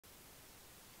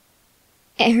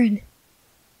Eren,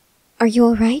 are you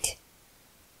alright?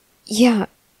 Yeah,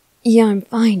 I'm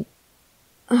fine.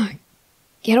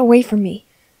 Get away from me.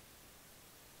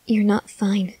 You're not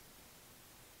fine.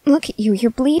 Look at you,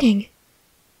 you're bleeding.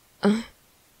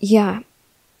 Yeah,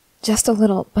 just a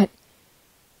little, but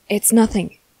it's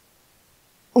nothing.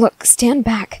 Look, stand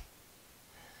back.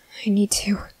 I need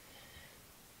to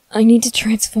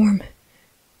transform,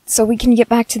 so we can get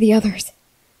back to the others.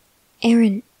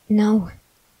 Eren, no.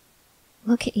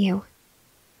 Look at you.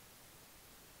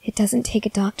 It doesn't take a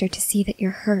doctor to see that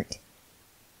you're hurt.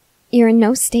 You're in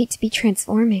no state to be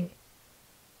transforming.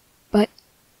 But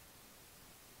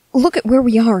look at where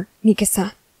we are,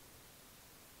 Mikasa.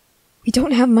 We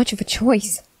don't have much of a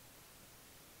choice.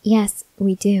 Yes,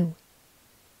 we do.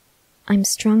 I'm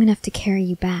strong enough to carry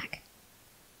you back.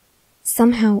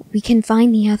 Somehow, we can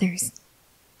find the others.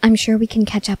 I'm sure we can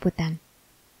catch up with them.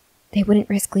 They wouldn't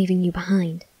risk leaving you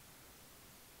behind.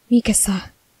 Mikasa,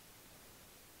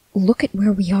 look at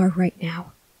where we are right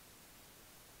now.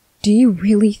 Do you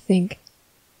really think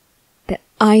that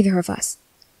either of us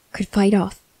could fight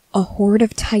off a horde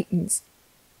of titans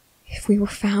if we were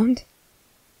found?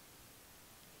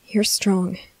 You're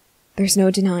strong. There's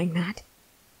no denying that.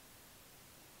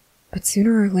 But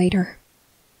sooner or later,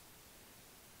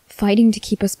 fighting to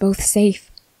keep us both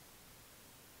safe,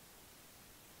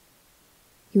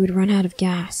 you would run out of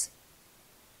gas.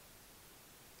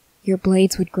 Your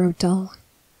blades would grow dull.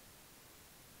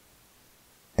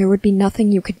 There would be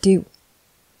nothing you could do.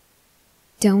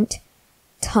 Don't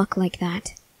talk like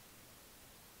that.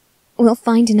 We'll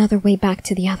find another way back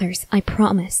to the others, I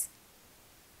promise.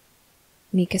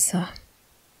 Mikasa,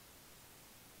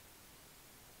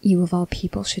 you of all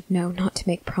people should know not to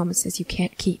make promises you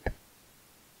can't keep.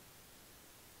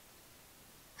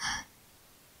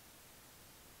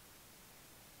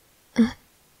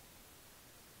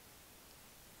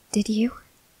 Did you?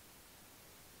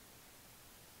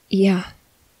 Yeah,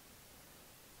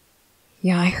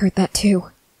 I heard that too.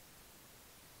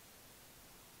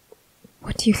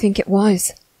 What do you think it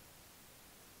was?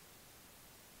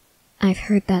 I've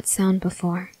heard that sound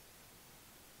before.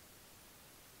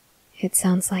 It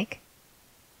sounds like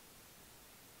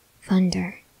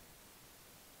thunder.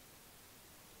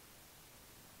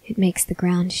 It makes the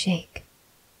ground shake.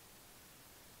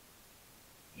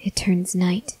 It turns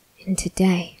night into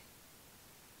day.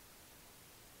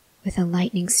 With a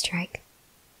lightning strike,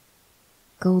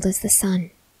 gold as the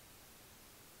sun.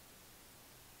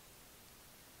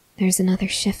 There's another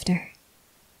shifter.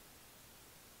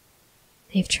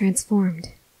 They've transformed.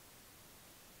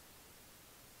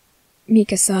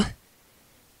 Mikasa,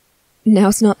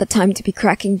 now's not the time to be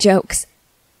cracking jokes.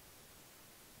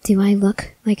 Do I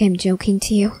look like I'm joking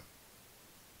to you?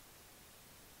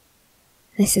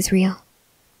 This is real.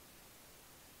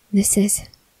 This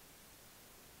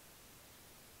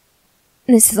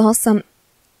is all some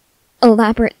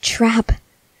elaborate trap.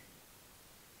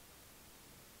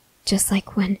 Just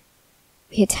like when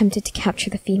we attempted to capture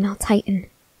the female Titan.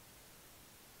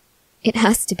 It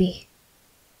has to be.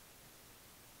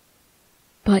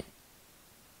 But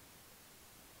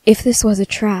if this was a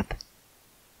trap,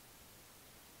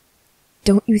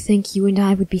 don't you think you and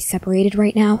I would be separated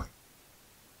right now?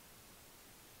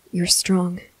 You're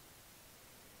strong.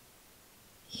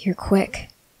 You're quick.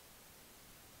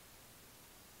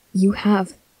 You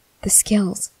have the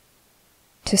skills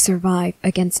to survive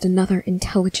against another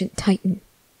intelligent Titan.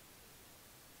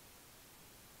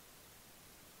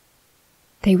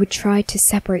 They would try to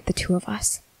separate the two of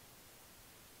us.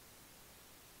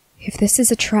 If this is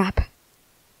a trap,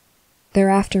 they're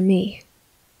after me.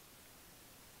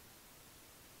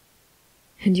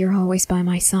 And you're always by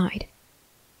my side.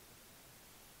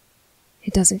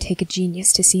 It doesn't take a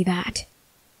genius to see that.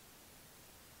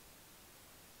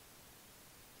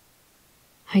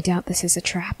 I doubt this is a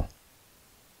trap.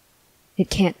 It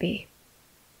can't be.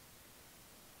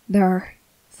 There are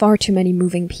far too many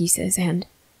moving pieces and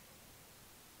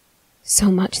so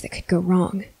much that could go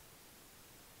wrong.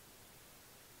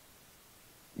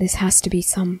 This has to be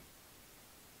some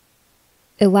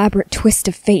elaborate twist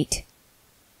of fate.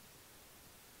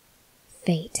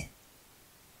 Fate.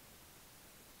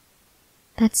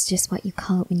 That's just what you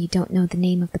call it when you don't know the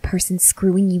name of the person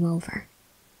screwing you over.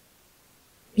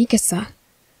 Mikasa,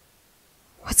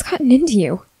 what's gotten into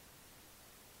you?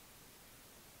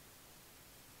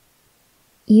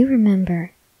 You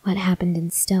remember what happened in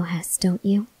Stohess, don't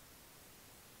you?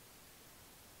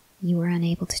 You were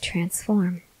unable to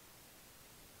transform.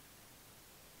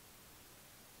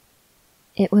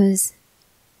 It was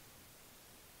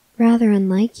rather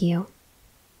unlike you.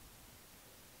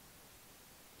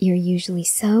 You're usually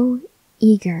so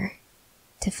eager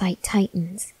to fight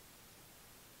titans.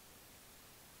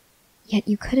 Yet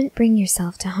you couldn't bring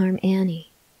yourself to harm Annie.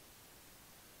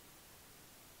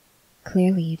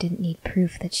 Clearly you didn't need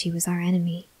proof that she was our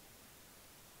enemy.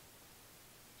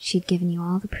 She'd given you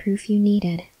all the proof you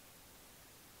needed.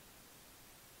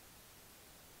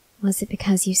 Was it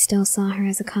because you still saw her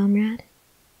as a comrade?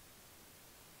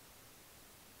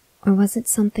 Or was it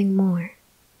something more?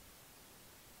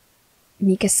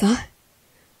 Mikasa,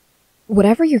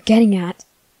 whatever you're getting at,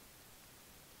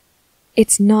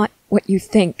 it's not what you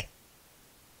think.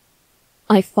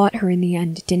 I fought her in the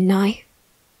end, didn't I?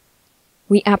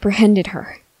 We apprehended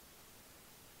her.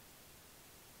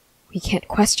 We can't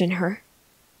question her,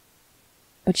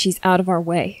 but she's out of our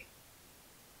way.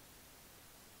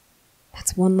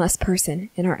 That's one less person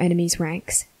in our enemy's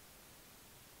ranks.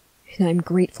 And I'm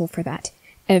grateful for that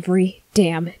every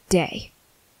damn day.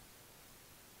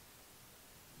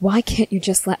 Why can't you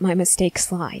just let my mistake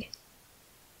slide?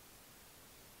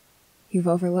 You've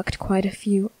overlooked quite a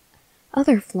few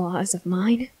other flaws of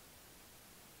mine.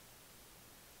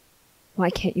 Why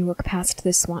can't you look past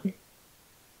this one?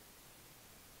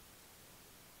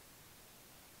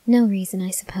 No reason,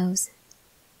 I suppose.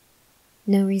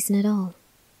 No reason at all.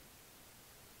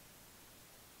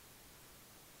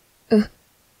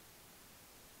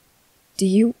 Do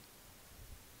you...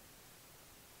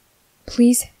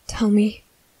 Please tell me.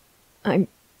 I'm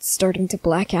starting to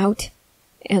black out,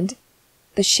 and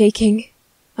the shaking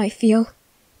I feel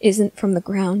isn't from the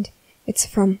ground, it's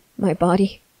from my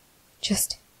body.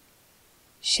 Just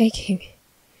shaking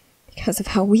because of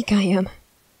how weak I am.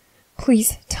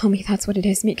 Please tell me that's what it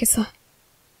is, Mikasa.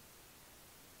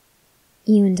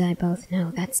 You and I both know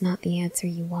that's not the answer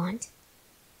you want.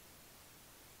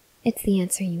 It's the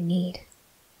answer you need.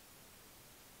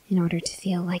 In order to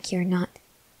feel like you're not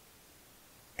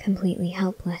completely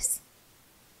helpless.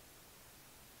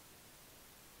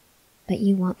 But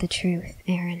you want the truth,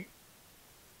 Eren.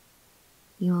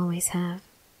 You always have.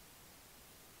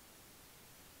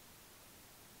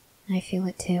 I feel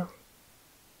it too.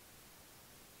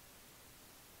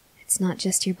 It's not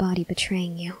just your body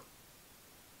betraying you.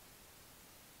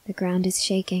 The ground is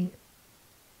shaking.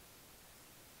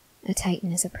 A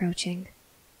titan is approaching.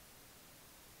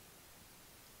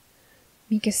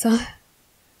 Mikasa,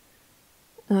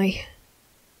 I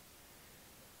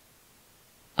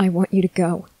want you to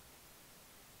go.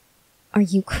 Are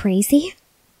you crazy?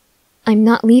 I'm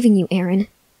not leaving you, Eren.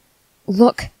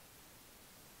 Look.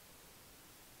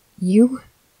 You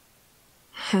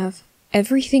have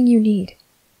everything you need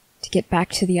to get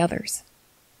back to the others.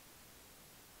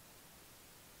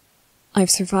 I've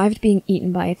survived being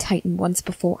eaten by a titan once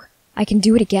before. I can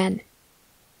do it again.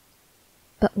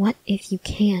 But what if you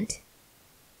can't?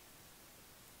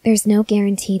 There's no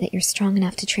guarantee that you're strong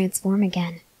enough to transform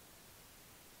again.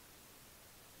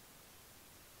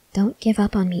 Don't give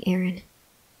up on me, Eren.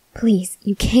 Please,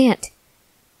 you can't.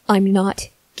 I'm not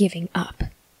giving up.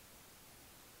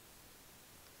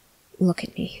 Look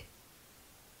at me.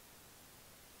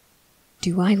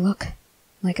 Do I look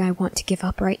like I want to give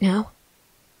up right now?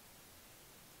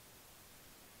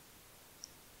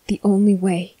 The only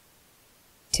way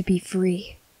to be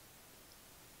free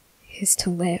is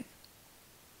to live.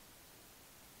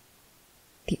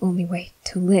 The only way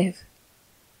to live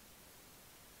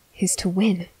is to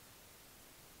win.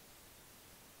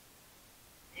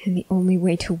 And the only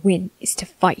way to win is to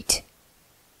fight.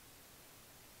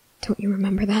 Don't you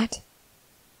remember that?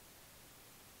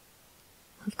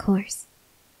 Of course.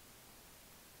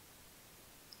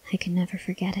 I can never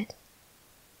forget it.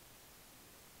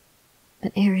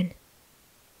 But Eren,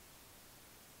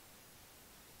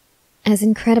 as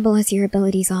incredible as your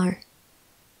abilities are,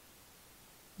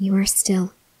 you are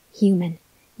still human.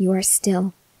 You are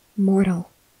still mortal.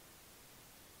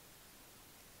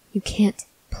 You can't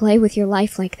play with your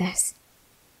life like this.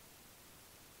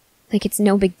 Like it's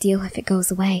no big deal if it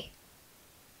goes away.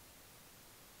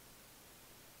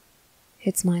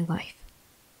 It's my life.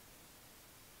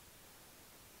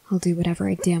 I'll do whatever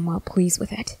I damn well please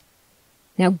with it.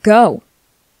 Now go!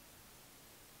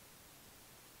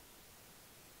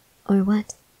 Or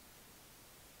what?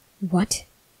 What?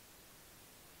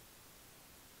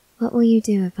 What will you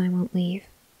do if I won't leave?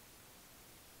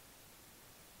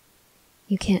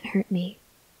 You can't hurt me.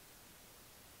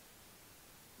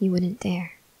 You wouldn't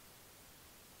dare.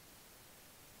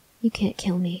 You can't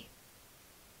kill me.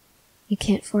 You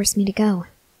can't force me to go.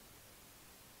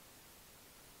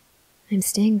 I'm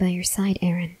staying by your side,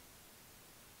 Eren.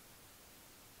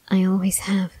 I always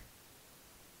have.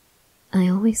 I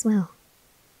always will.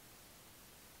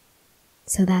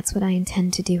 So that's what I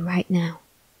intend to do right now.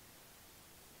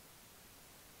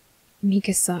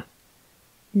 Mikasa,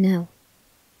 No.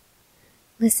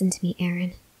 Listen to me,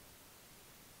 Eren.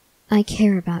 I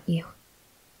care about you.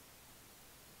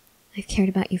 I've cared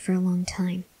about you for a long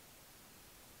time.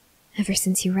 Ever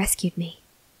since you rescued me.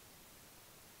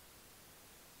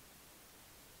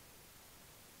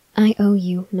 I owe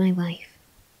you my life.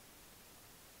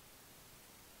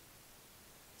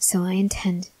 So I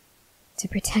intend to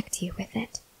protect you with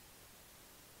it.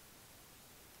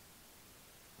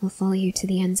 I'll follow you to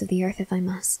the ends of the earth if I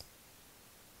must.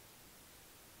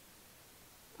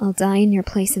 I'll die in your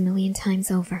place 1,000,000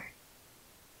 times over.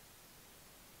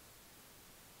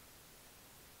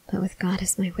 But with God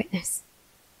as my witness,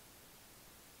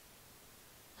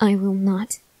 I will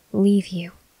not leave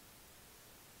you.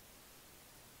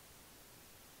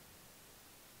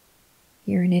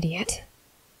 You're an idiot.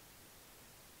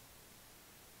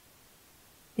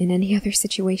 In any other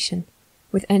situation,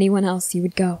 with anyone else, you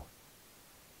would go.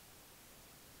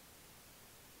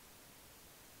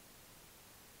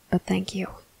 But thank you.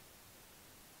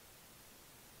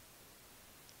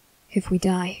 If we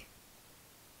die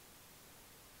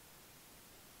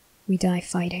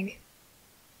fighting.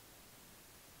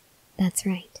 That's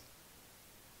right.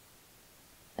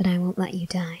 But I won't let you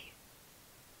die.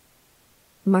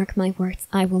 Mark my words,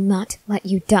 I will not let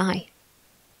you die.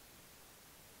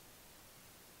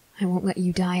 I won't let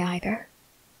you die either.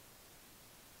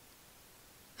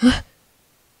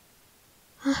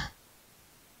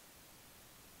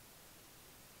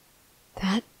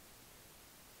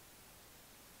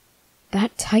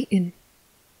 That Titan.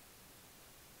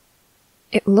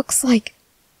 It looks like...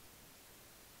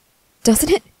 Doesn't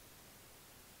it?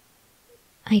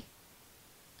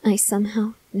 I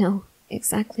somehow know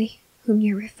exactly whom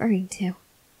you're referring to.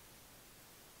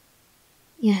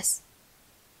 Yes.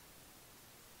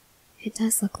 It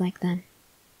does look like them.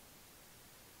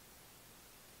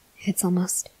 It's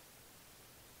almost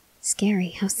scary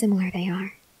how similar they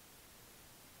are.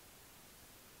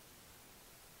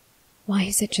 Why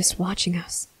is it just watching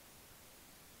us?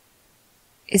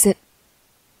 Is it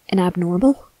an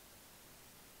abnormal?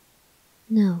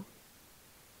 No.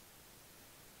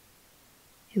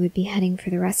 It would be heading for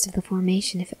the rest of the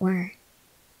formation if it were.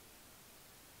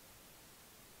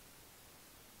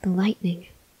 The lightning,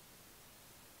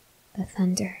 the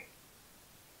thunder,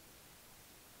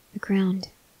 the ground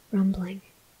rumbling.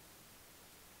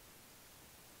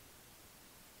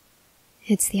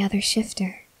 It's the other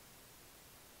shifter.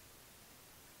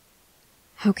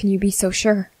 How can you be so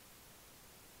sure?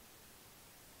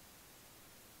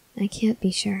 I can't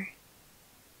be sure.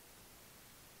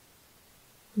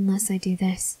 Unless I do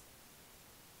this.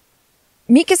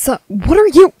 Mikasa, what are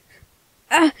you?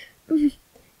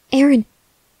 Eren,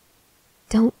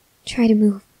 don't try to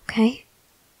move, okay?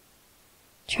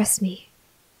 Trust me.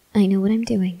 I know what I'm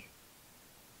doing.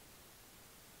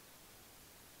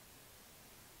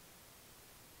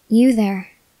 You there.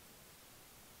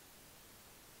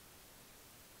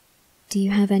 Do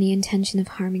you have any intention of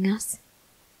harming us?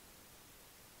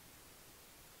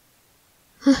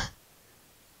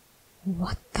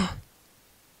 What the...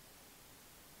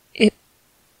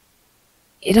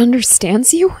 It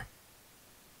understands you?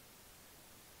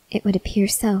 It would appear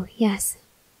so, yes.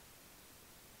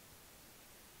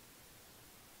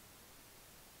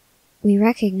 We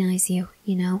recognize you,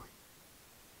 you know.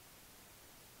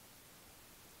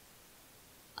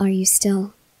 Are you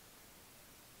still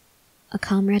a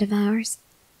comrade of ours?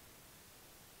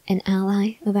 An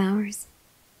ally of ours?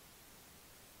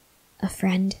 A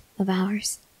friend of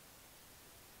ours?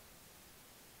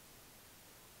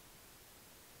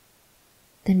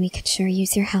 Then we could sure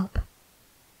use your help.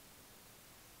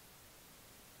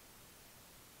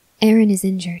 Eren is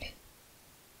injured.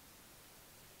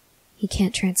 He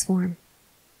can't transform.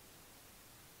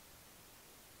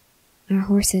 Our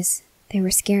horses, they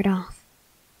were scared off.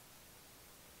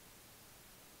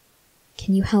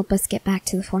 Can you help us get back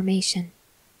to the formation?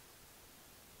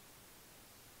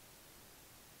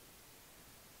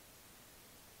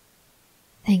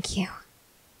 Thank you.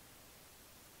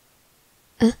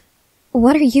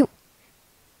 What are you?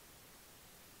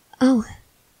 Oh.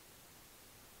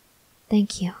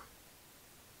 Thank you.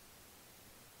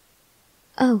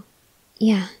 Oh,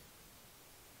 yeah.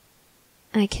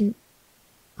 I can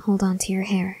hold on to your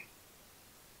hair.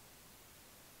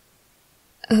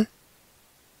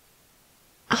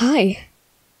 Hi.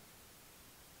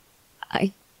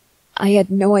 I had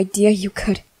no idea you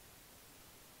could.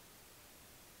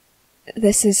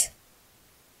 This is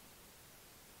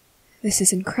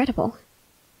incredible.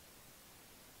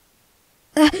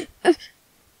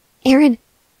 Eren!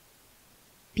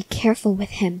 Be careful with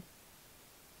him.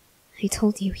 I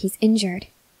told you he's injured.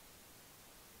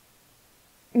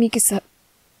 Mikasa,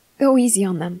 Go easy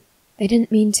on them. They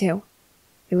didn't mean to.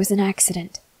 It was an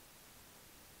accident.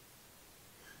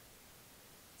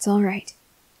 It's alright.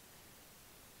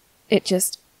 It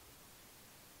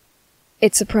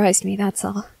surprised me, that's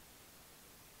all.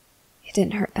 It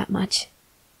didn't hurt that much.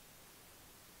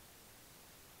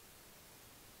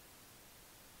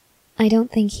 I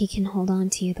don't think he can hold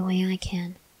on to you the way I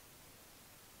can.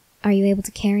 Are you able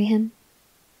to carry him?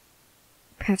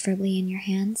 Preferably in your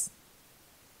hands?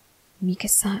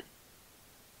 Mikasa,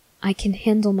 I can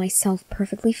handle myself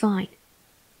perfectly fine.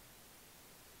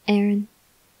 Eren,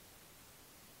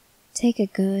 take a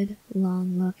good,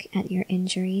 long look at your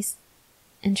injuries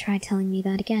and try telling me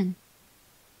that again.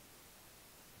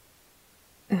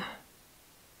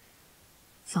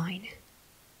 Fine.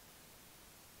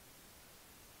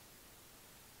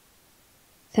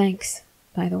 Thanks,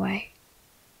 by the way.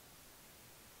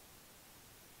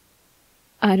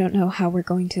 I don't know how we're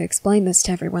going to explain this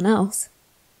to everyone else.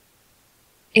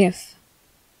 If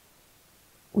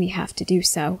we have to do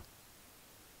so.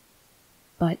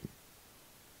 But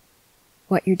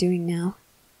what you're doing now,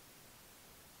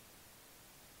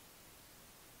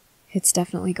 it's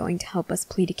definitely going to help us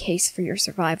plead a case for your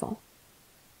survival.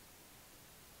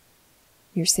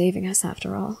 You're saving us,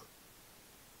 after all.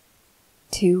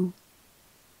 2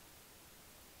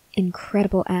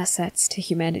 incredible assets to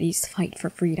humanity's fight for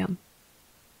freedom.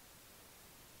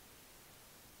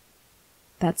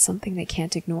 That's something they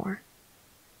can't ignore.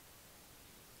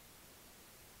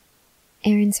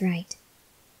 Eren's right.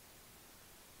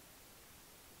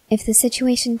 If the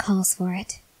situation calls for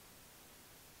it,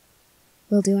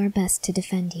 we'll do our best to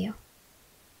defend you.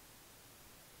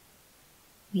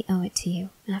 We owe it to you,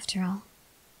 after all.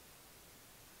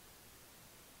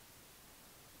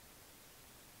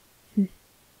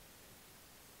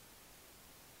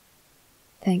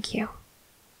 Thank you.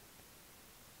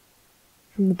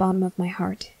 From the bottom of my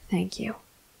heart, thank you.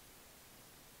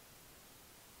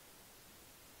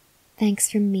 Thanks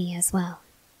from me as well.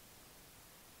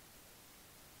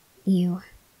 You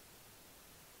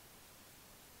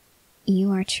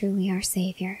are truly our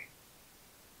savior.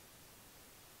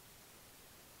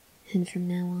 And from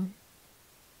now on,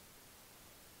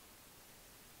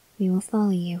 we will follow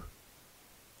you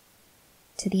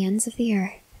to the ends of the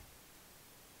earth.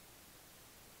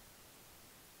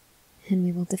 And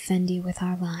we will defend you with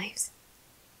our lives.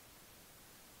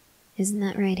 Isn't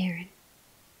that right, Eren?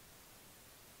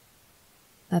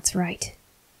 That's right.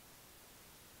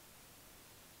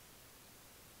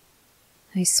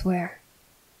 I swear.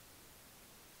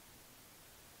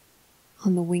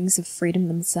 On the wings of freedom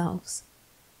themselves.